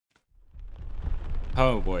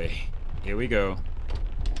Oh boy, here we go.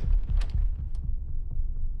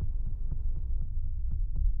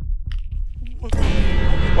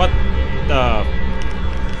 What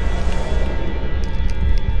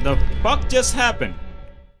the fuck just happened?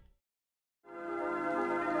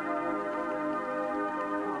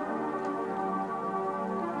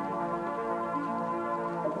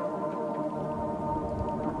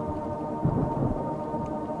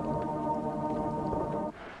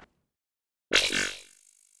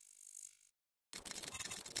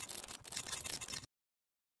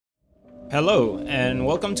 Hello, and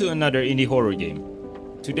welcome to another indie horror game.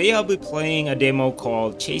 Today I'll be playing a demo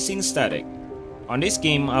called Chasing Static. On this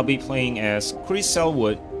game, I'll be playing as Chris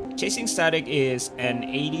Selwood. Chasing Static is an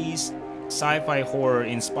 80s sci-fi horror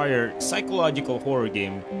inspired psychological horror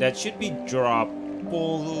game that should be dropped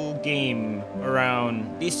full game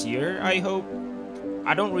around this year, I hope.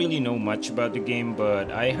 I don't really know much about the game,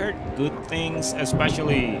 but I heard good things,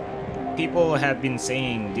 especially people have been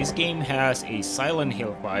saying this game has a Silent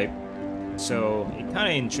Hill vibe. So it kind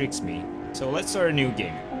of intrigues me. So let's start a new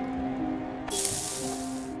game.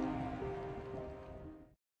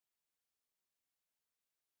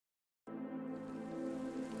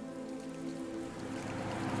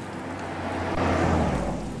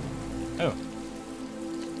 Oh.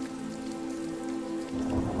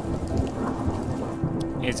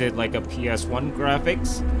 Is it like a PS1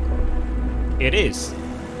 graphics? It is.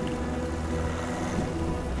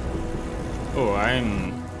 Oh,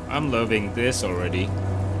 I'm loving this already.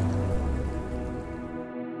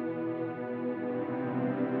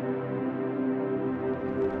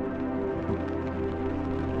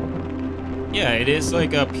 Yeah, it is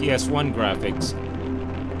like a PS1 graphics.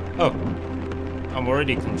 Oh, I'm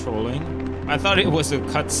already controlling. I thought it was a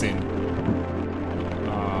cutscene.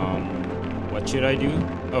 What should I do?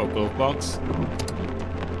 Oh, glove box.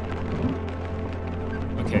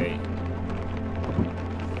 Okay.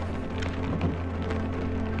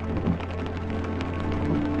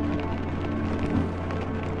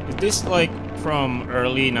 This like from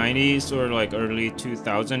early 90s or like early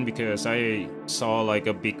 2000, because I saw like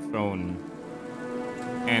a big phone,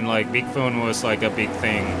 and like big phone was like a big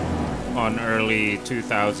thing on early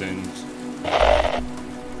 2000s.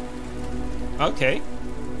 Okay.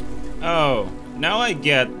 Oh, now I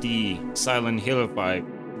get the Silent Hill vibe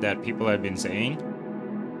that people have been saying.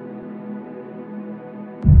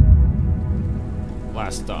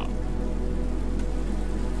 Last stop.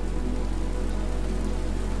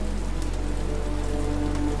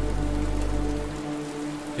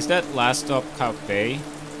 Is that Last Stop Cafe?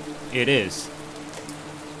 It is.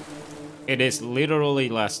 It is literally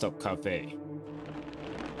Last Stop Cafe.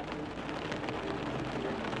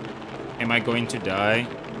 Am I going to die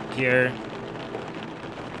here?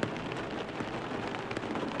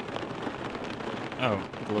 Oh,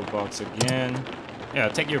 glove box again. Yeah,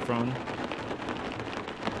 take your phone.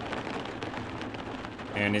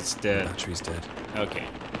 And it's dead. The battery's dead. Okay.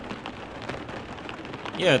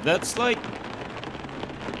 Yeah, that's like,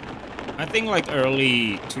 I think like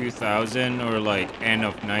early 2000 or like end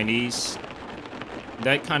of 90s.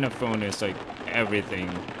 That kind of phone is like everything.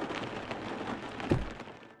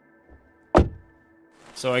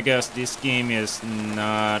 So I guess this game is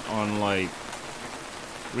not on like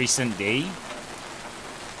recent day.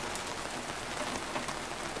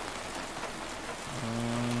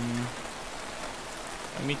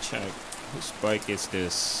 Let me check. Whose bike is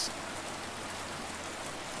this?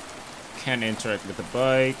 Can't interact with the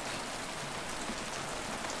bike.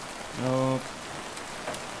 Nope.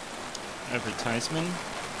 Advertisement.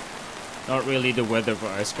 Not really the weather for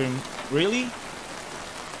ice cream. Really?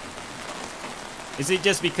 Is it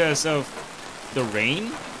just because of the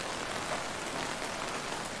rain?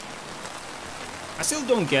 I still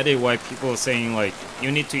don't get it why people are saying like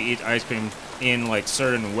you need to eat ice cream in like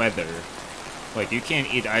certain weather. Like you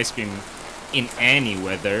can't eat ice cream in any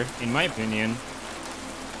weather, in my opinion.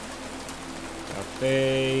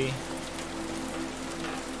 Cafe.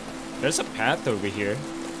 There's a path over here.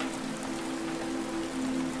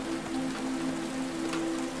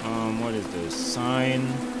 What is this? Sign.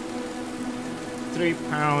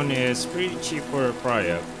 £3 is pretty cheap for a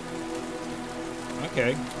fry-up.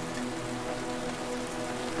 Okay.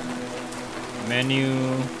 Menu.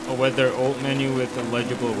 A weather old menu with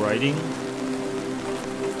illegible writing.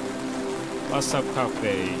 Last Stop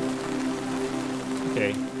Cafe.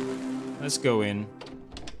 Okay. Let's go in.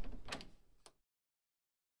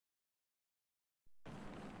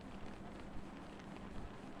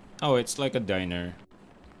 Oh, it's like a diner.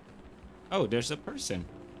 Oh, there's a person.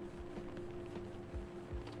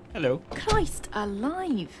 Hello. Christ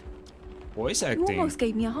alive. Voice You acting. almost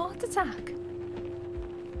gave me a heart attack.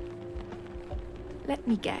 Let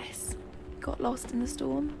me guess. Got lost in the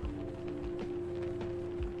storm?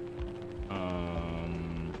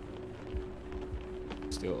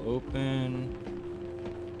 Still open.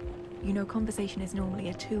 You know, conversation is normally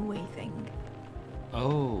a two-way thing.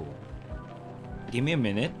 Oh. Give me a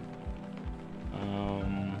minute.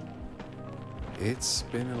 It's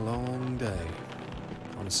been a long day.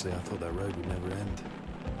 Honestly, I thought that road would never end.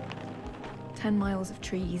 10 miles of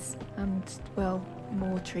trees, and, well,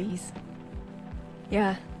 more trees.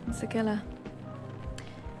 Yeah, it's a killer.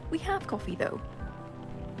 We have coffee, though.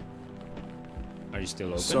 Are you still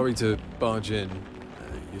open? Sorry to barge in.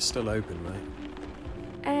 You're still open,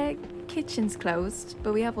 right? Kitchen's closed,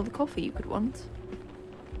 but we have all the coffee you could want.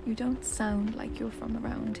 You don't sound like you're from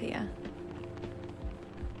around here.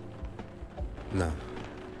 No.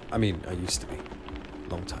 I mean, I used to be.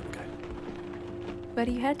 Long time ago. Where are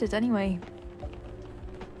you headed, anyway?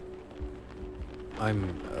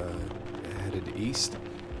 I'm, headed east.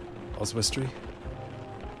 Oswestry.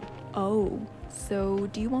 Oh, so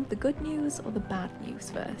do you want the good news or the bad news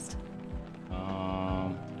first?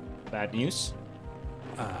 Bad news?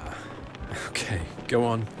 Okay. Go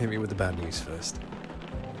on. Hit me with the bad news first.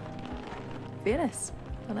 Fearless.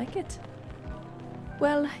 I like it.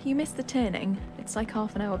 Well, you missed the turning. It's like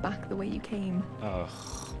half an hour back the way you came. Ugh.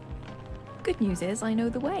 Good news is I know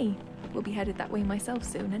the way. We'll be headed that way myself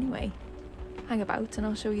soon anyway. Hang about and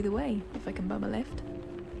I'll show you the way, if I can bum a lift.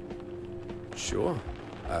 Sure.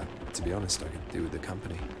 To be honest, I could do with the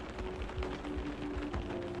company.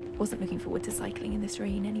 Wasn't looking forward to cycling in this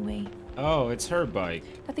rain anyway. Oh, it's her bike.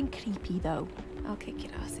 Nothing creepy though. I'll kick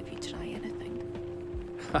your ass if you try anything.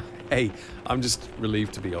 Hey, I'm just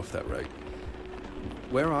relieved to be off that road.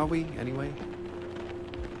 Where are we, anyway?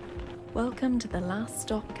 Welcome to the Last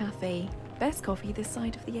Stop Cafe. Best coffee this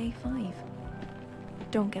side of the A5.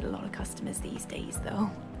 Don't get a lot of customers these days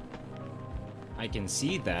though. I can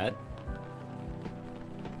see that.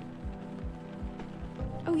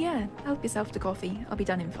 Oh yeah, help yourself to coffee. I'll be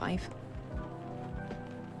done in 5.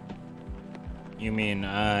 You mean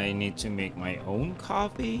I need to make my own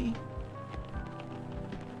coffee?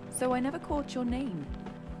 So I never caught your name.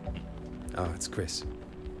 Oh, it's Chris.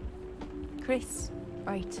 Chris.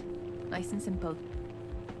 Right. Nice and simple.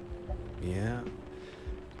 Yeah.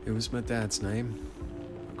 It was my dad's name.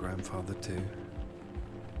 My grandfather too.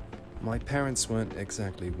 My parents weren't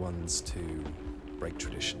exactly ones to break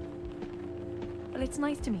tradition. Well, it's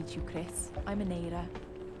nice to meet you, Chris. I'm Anera.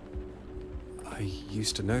 I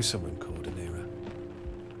used to know someone called Anera.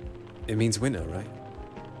 It means winter, right?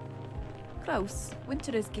 Close.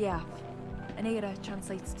 Winter is Giaf. Anera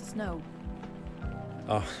translates to snow.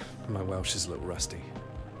 Oh, my Welsh is a little rusty.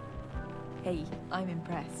 Hey, I'm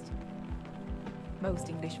impressed. Most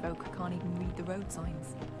English folk can't even read the road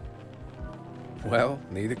signs. Well,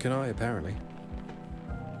 neither can I, apparently.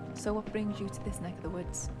 So what brings you to this neck of the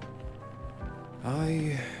woods?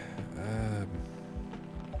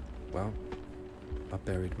 Well, I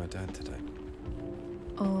buried my dad today.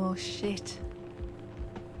 Oh, shit.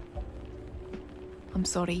 I'm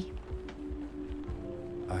sorry.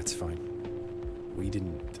 Oh, it's fine. We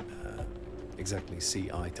didn't, exactly see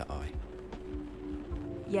eye to eye.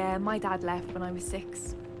 Yeah, my dad left when I was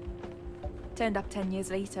 6. Turned up 10 years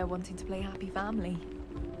later wanting to play Happy Family.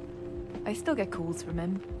 I still get calls from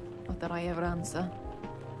him. Not that I ever answer.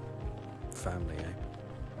 Family,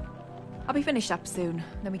 eh? I'll be finished up soon,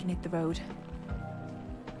 then we can hit the road.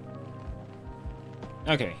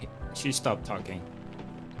 Okay, she stopped talking.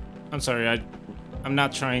 I'm sorry, I'm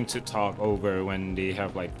not trying to talk over when they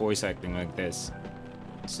have like voice acting like this.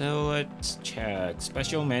 So let's check.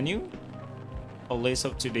 Special menu? A list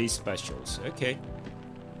of today's specials. Okay.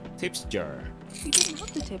 Tips jar. You didn't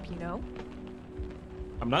have to tip, you know.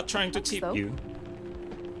 I'm not trying to Thanks, tip though. you.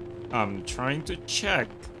 I'm trying to check,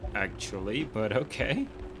 actually, but okay.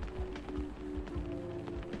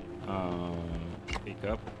 Pick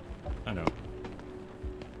up. I know.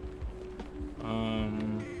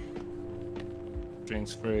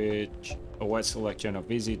 Drinks fridge. A wide selection of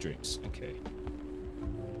easy drinks. Okay.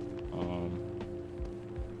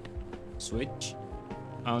 Switch.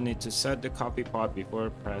 I'll need to set the coffee pot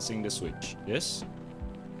before pressing the switch. This.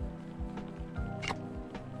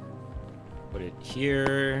 Put it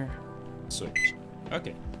here. Switch.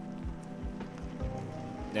 Okay.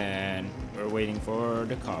 Then we're waiting for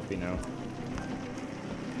the coffee now.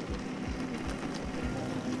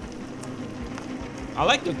 I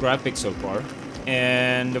like the graphics so far,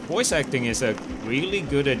 and the voice acting is a really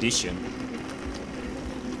good addition.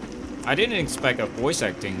 I didn't expect a voice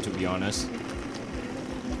acting, to be honest.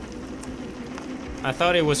 I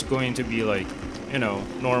thought it was going to be like, you know,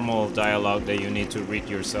 normal dialogue that you need to read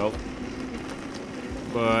yourself.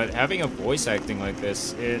 but having a voice acting like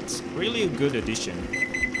this, it's really a good addition.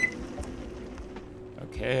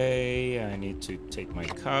 Okay, I need to take my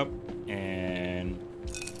cup and...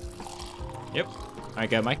 Yep, I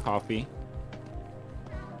got my coffee.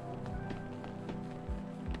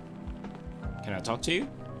 Can I talk to you?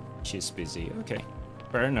 She's busy. Okay,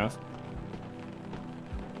 fair enough.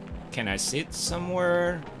 Can I sit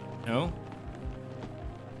somewhere? No?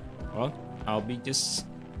 Well, I'll be just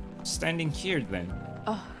standing here then.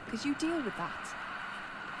 Oh, could you deal with that?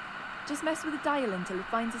 Just mess with the dial until it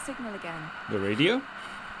finds a signal again. The radio?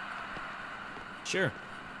 Sure.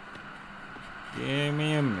 Give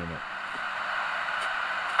me a minute.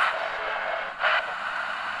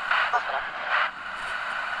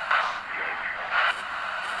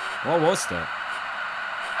 What was that?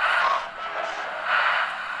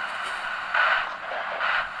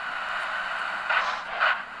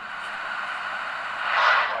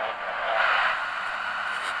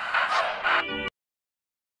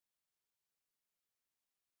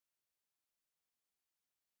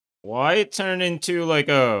 Why it turned into like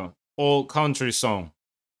a old country song?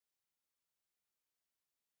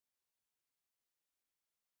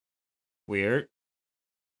 Weird.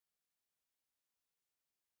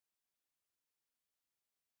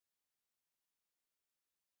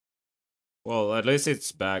 Well, at least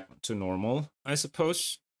it's back to normal, I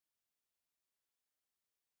suppose.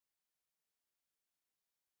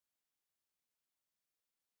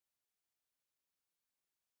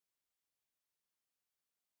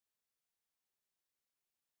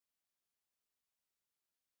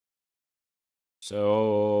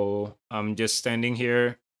 So I'm just standing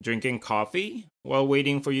here drinking coffee while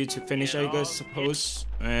waiting for you to finish, I guess, suppose.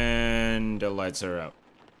 And the lights are out.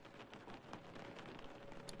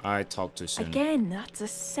 I talked too soon. Again, that's the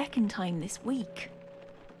second time this week.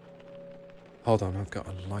 Hold on, I've got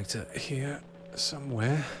a lighter here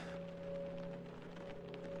somewhere.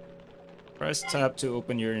 Press tab to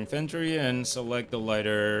open your inventory and select the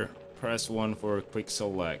lighter. Press 1 for a quick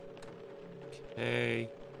select. Okay.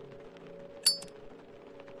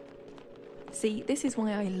 See, this is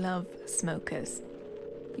why I love smokers.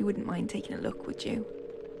 You wouldn't mind taking a look, would you?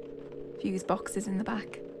 Fuse boxes in the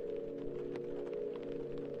back.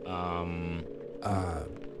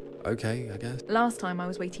 Okay, I guess. Last time I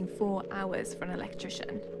was waiting 4 hours for an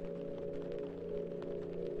electrician.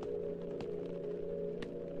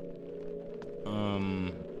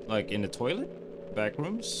 Like in the toilet? Back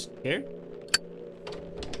rooms? Here?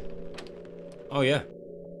 Oh, yeah.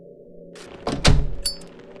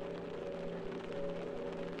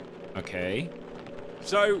 Okay.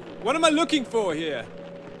 So, what am I looking for here?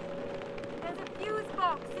 There's a fuse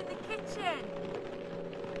box in the kitchen.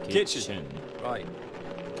 Kitchen. Right.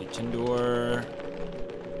 Kitchen door.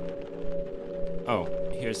 Oh,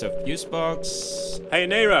 here's a fuse box. Hey,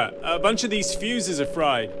 Naira, a bunch of these fuses are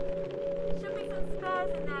fried. Should be some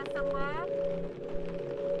spares in there somewhere.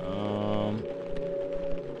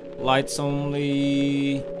 Lights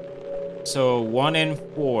only. So 1 and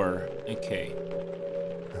 4. Okay.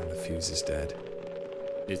 And the fuse is dead.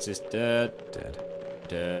 This is dead. Dead.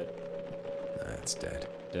 Dead. That's dead.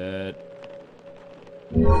 Dead.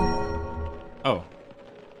 Oh.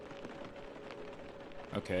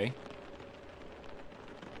 Okay.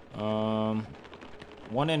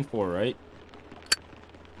 1 and 4, right?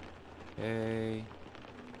 Okay.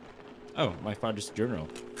 Oh, my father's journal.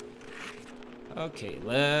 Okay,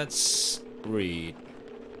 let's read.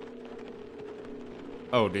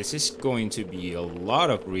 Oh, this is going to be a lot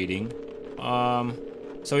of reading.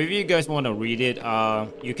 So if you guys want to read it,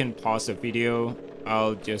 you can pause the video.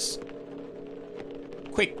 I'll just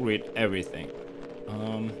quick read everything.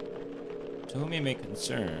 To whom it may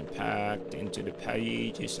concern, packed into the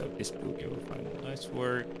pages of this book, you will find life's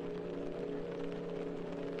work.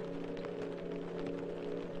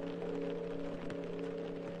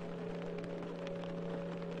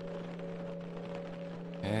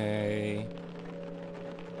 Hey.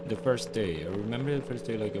 The first day. I remember the first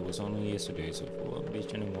day like it was only yesterday, so full of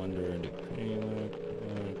ambition and wonder and the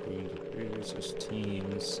grew into previous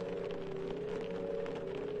teams.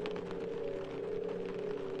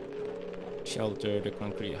 Shelter, the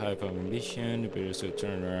concrete hive of ambition, the bittersweet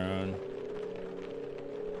turn around.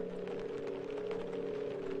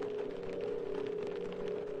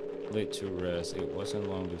 Laid to rest. It wasn't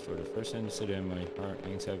long before the first incident. My heart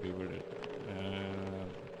hangs heavy with it.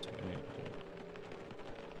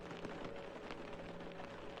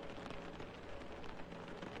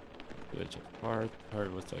 Village of Hearth.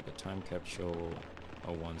 Hearth was like a time capsule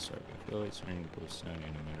of one starving village, turning goes down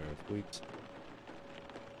in a matter of weeks.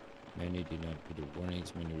 Many did not heed the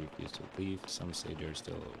warnings, many refused to leave. Some say they're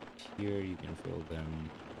still here, you can feel them.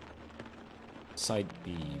 Side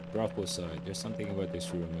B, Bravo side. There's something about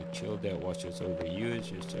this room. A chill that watches over you. It's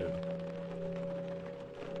just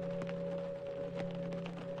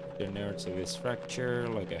the narrative is fractured,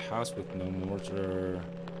 like a house with no mortar.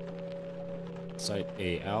 Side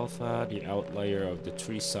A, Alpha, the outlier of the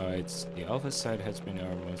three sides. The Alpha side has been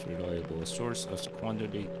our most reliable source of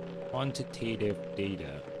quantitative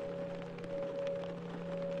data.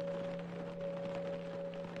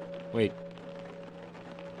 Wait.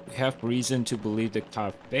 We have reason to believe the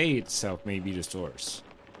cafe itself may be the source.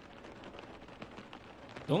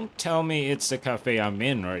 Don't tell me it's the cafe I'm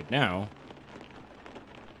in right now.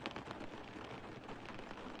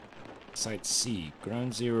 Site C,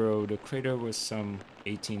 ground zero. The crater was some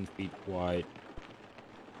 18 feet wide.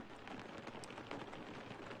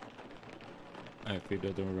 I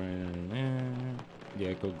figured out the right. The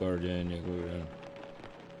Echo Garden.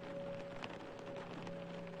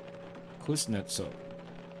 Kuznetsov.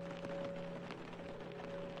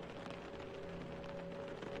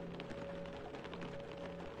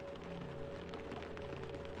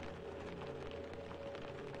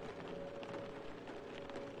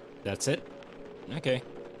 That's it? Okay.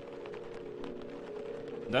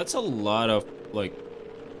 That's a lot of, like,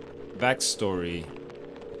 backstory.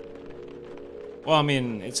 Well, I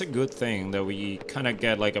mean, it's a good thing that we kind of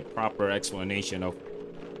get, like, a proper explanation of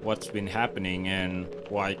what's been happening and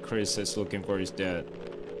why Chris is looking for his dad.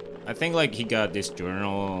 I think, like, he got this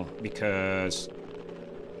journal because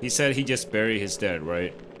he said he just buried his dad,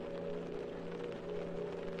 right?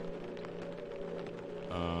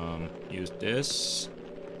 Use this.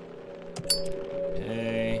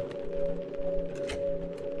 Okay.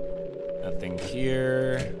 Nothing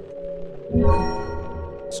here.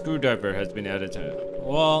 Screwdriver has been added to.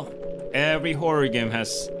 Well, every horror game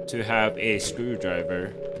has to have a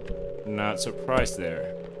screwdriver. Not surprised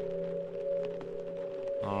there.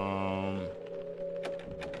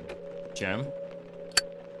 Gem.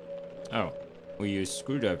 Oh, we use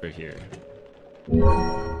screwdriver here.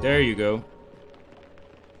 There you go.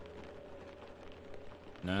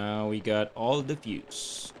 Now we got all the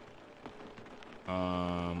fuse.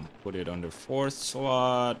 Put it on the 4th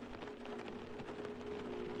slot.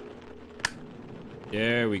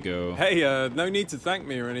 There we go. Hey, no need to thank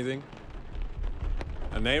me or anything.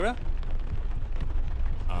 Anera?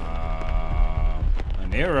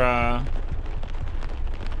 Anera.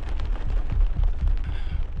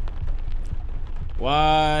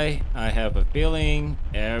 Why? I have a feeling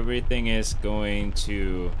everything is going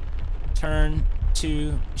to turn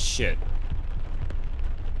to shit.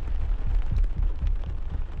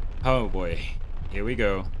 Oh boy, here we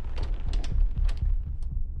go.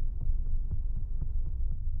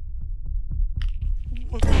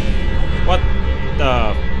 What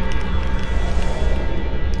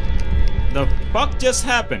the fuck just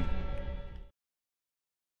happened?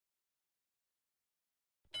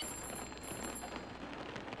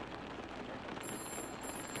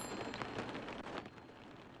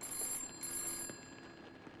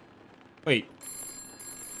 Wait,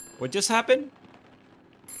 what just happened?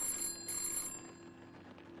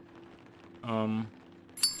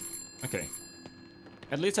 Okay.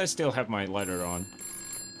 At least I still have my lighter on.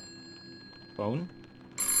 Phone?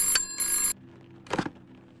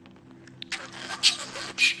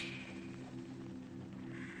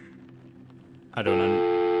 I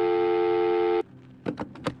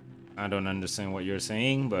don't understand what you're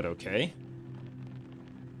saying, but okay.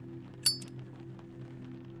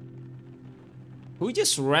 Who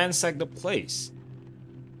just ransacked the place?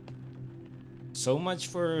 So much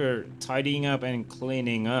for tidying up and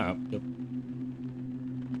cleaning up.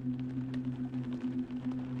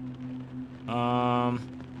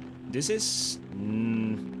 This is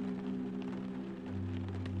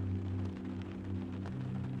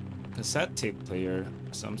cassette tape player,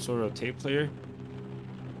 some sort of tape player.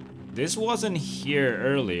 This wasn't here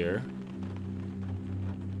earlier.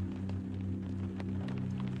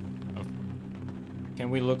 Oh. Can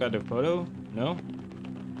we look at the photo? No?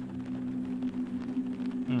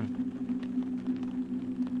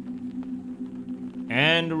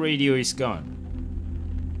 And the radio is gone.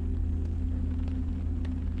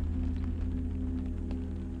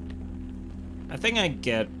 I think I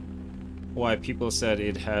get why people said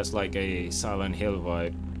it has like a Silent Hill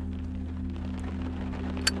vibe.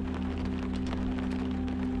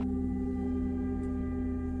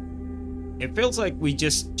 It feels like we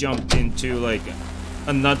just jumped into like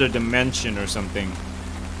another dimension or something.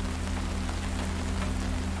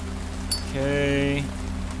 Okay.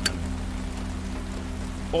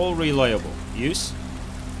 All reliable. Use.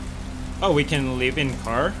 Oh, we can live in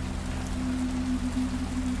car?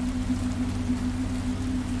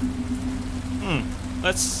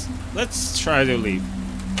 Let's try to leave.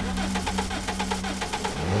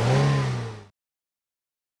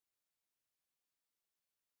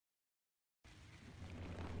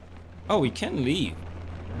 Oh, we can leave.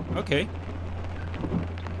 Okay.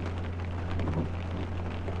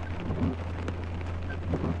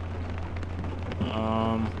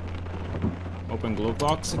 Open glove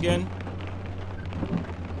box again.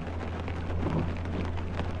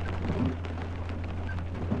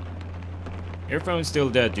 Earphone's still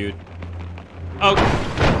dead, dude. Oh!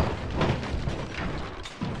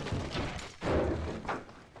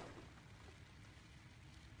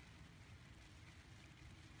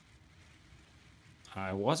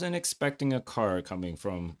 I wasn't expecting a car coming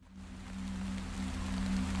from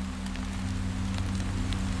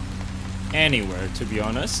anywhere, to be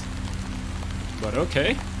honest. But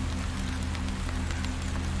okay.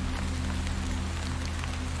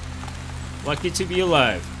 Lucky to be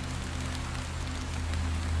alive.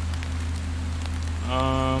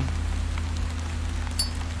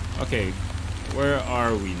 Okay, where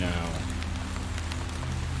are we now?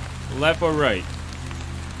 Left or right?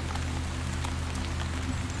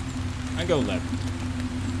 I go left.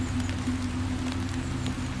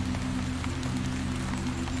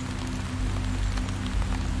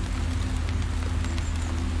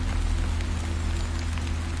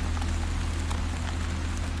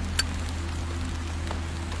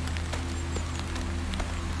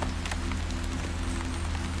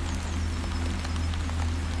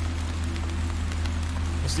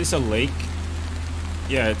 Is this a lake?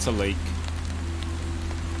 Yeah, it's a lake.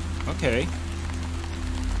 Okay.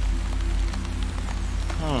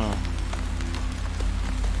 Huh.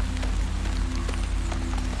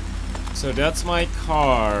 So that's my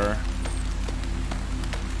car.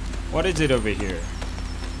 What is it over here?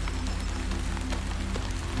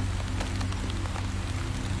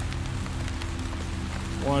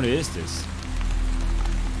 What is this?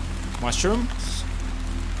 Mushrooms?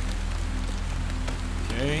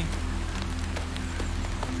 Okay.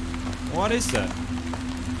 What is that?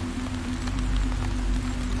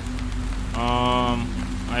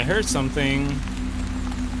 I heard something.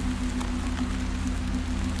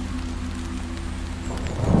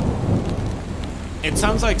 It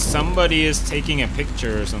sounds like somebody is taking a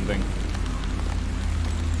picture or something.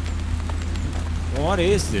 What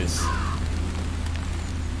is this?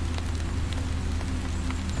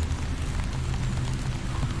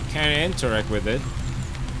 Can't interact with it.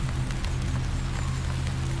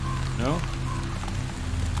 No?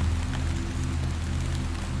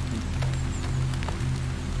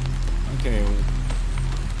 Okay.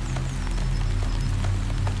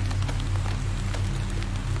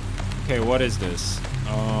 Okay, what is this?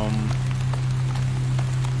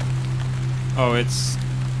 Oh, it's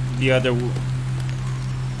the other...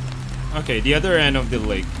 Okay, the other end of the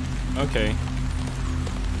lake. Okay.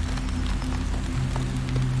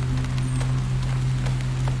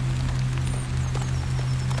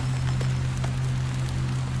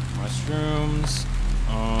 Mushrooms.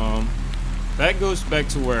 That goes back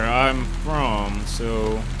to where I'm from,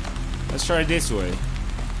 so let's try this way.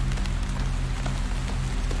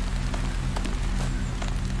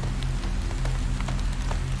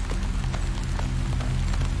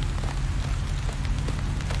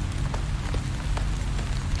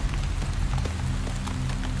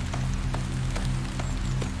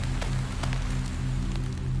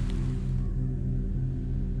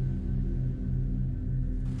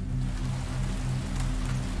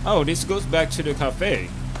 Oh, this goes back to the cafe.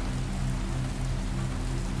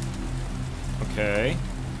 Okay.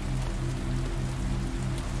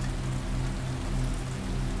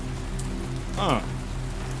 Huh.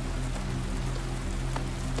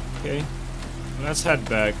 Okay. Let's head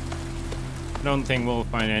back. I don't think we'll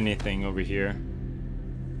find anything over here.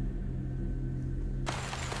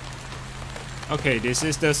 Okay, this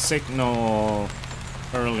is the signal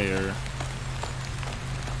earlier.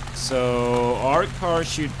 So our car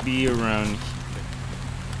should be around here.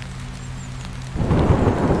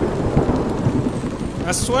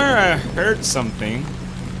 I swear I heard something.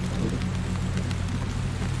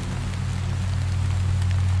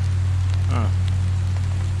 Huh.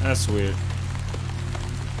 That's weird.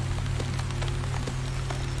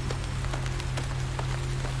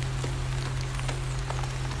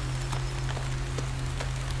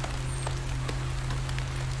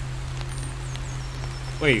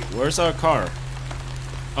 Wait, where's our car?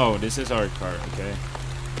 Oh, this is our car, okay.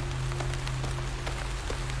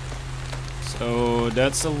 So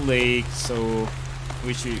that's a lake, so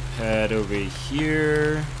we should head over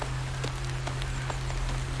here.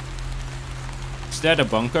 Is that a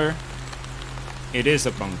bunker? It is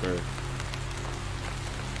a bunker.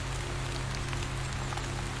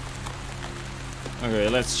 Okay,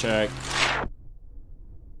 let's check.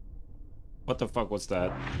 What the fuck was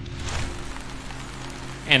that?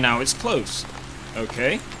 And now it's closed.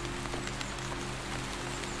 Okay.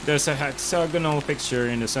 There's a hexagonal picture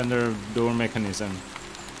in the center of the door mechanism.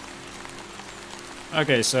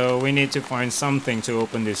 Okay, so we need to find something to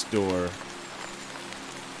open this door.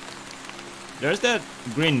 There's that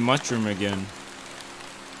green mushroom again.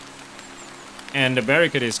 And the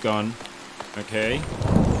barricade is gone. Okay.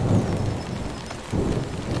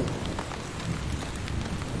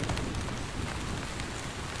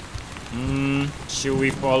 Should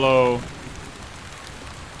we follow?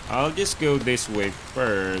 I'll just go this way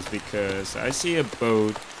first because I see a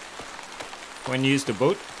boat. When you use the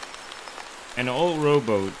boat, an old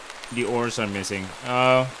rowboat, the oars are missing.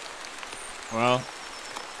 Well,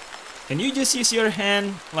 can you just use your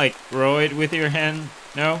hand, like row it with your hand?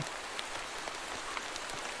 No?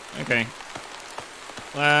 Okay.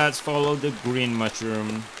 Let's follow the green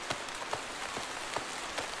mushroom.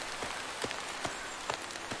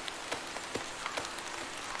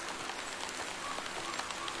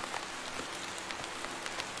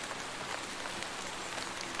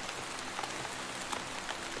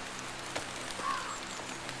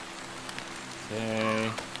 Okay.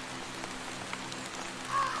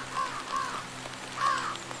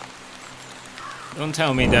 Don't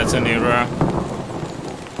tell me that's an era.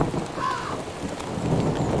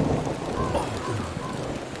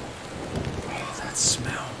 Oh, that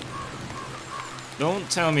smell. Don't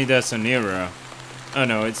tell me that's an era. Oh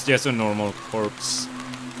no, it's just a normal corpse.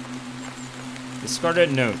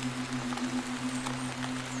 Discarded note.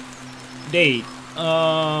 Date.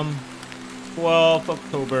 12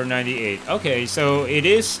 October 98. Okay, so it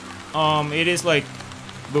is like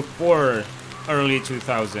before early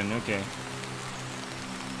 2000. Okay.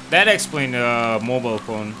 That explains the mobile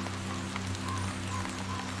phone.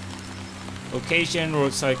 Location,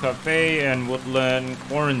 roadside cafe and woodland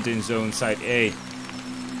quarantine zone site A.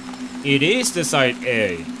 It is the site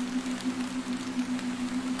A.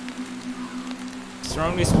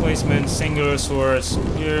 Strong displacement, singular source,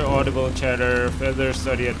 clear audible chatter, further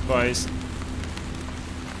study advice.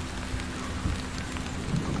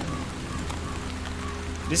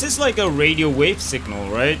 This is like a radio wave signal,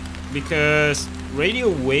 right? Because radio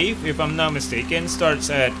wave, if I'm not mistaken, starts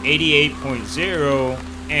at 88.0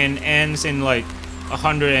 and ends in like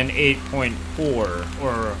 108.4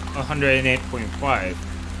 or 108.5.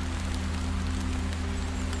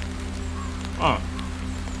 Oh.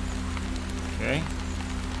 Okay.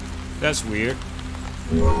 That's weird.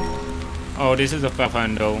 Oh, this is a flap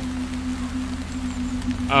handle.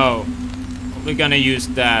 Oh. We're gonna use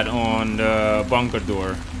that on the bunker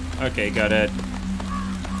door. Okay, got it.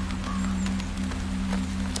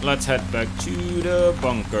 Let's head back to the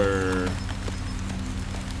bunker.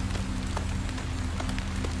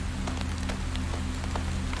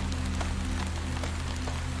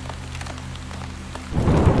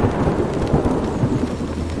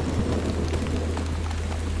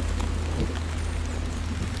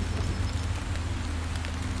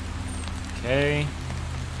 Okay.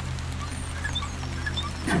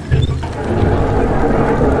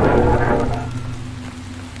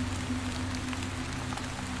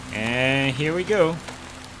 And here we go.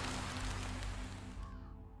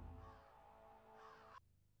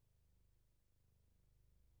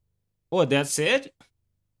 Oh, that's it?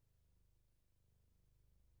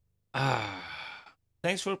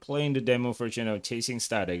 Thanks for playing the demo version of Chasing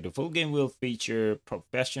Static. The full game will feature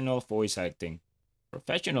professional voice acting.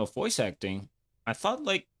 Professional voice acting? I thought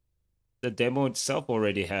like the demo itself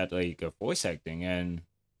already had like a voice acting, and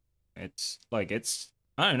it's like I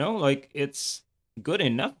don't know, like it's good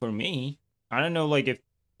enough for me. I don't know like if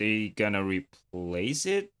they gonna replace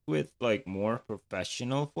it with like more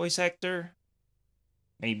professional voice actor.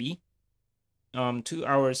 Maybe. 2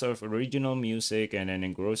 hours of original music and an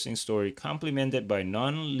engrossing story complemented by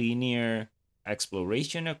non-linear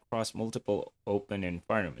exploration across multiple open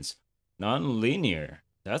environments. Non-linear.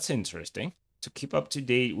 That's interesting. To keep up to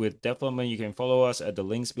date with development, you can follow us at the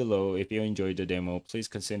links below. If you enjoyed the demo, please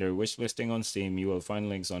consider wishlisting on Steam. You will find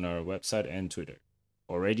links on our website and Twitter.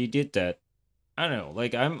 Already did that. I don't know,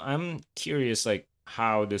 like I'm curious like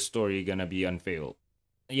how the story gonna be unveiled.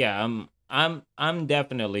 Yeah, I'm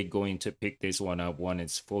definitely going to pick this one up when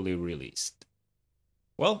it's fully released.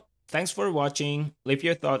 Well, thanks for watching. Leave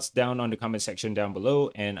your thoughts down on the comment section down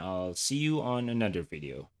below, and I'll see you on another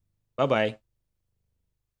video. Bye bye.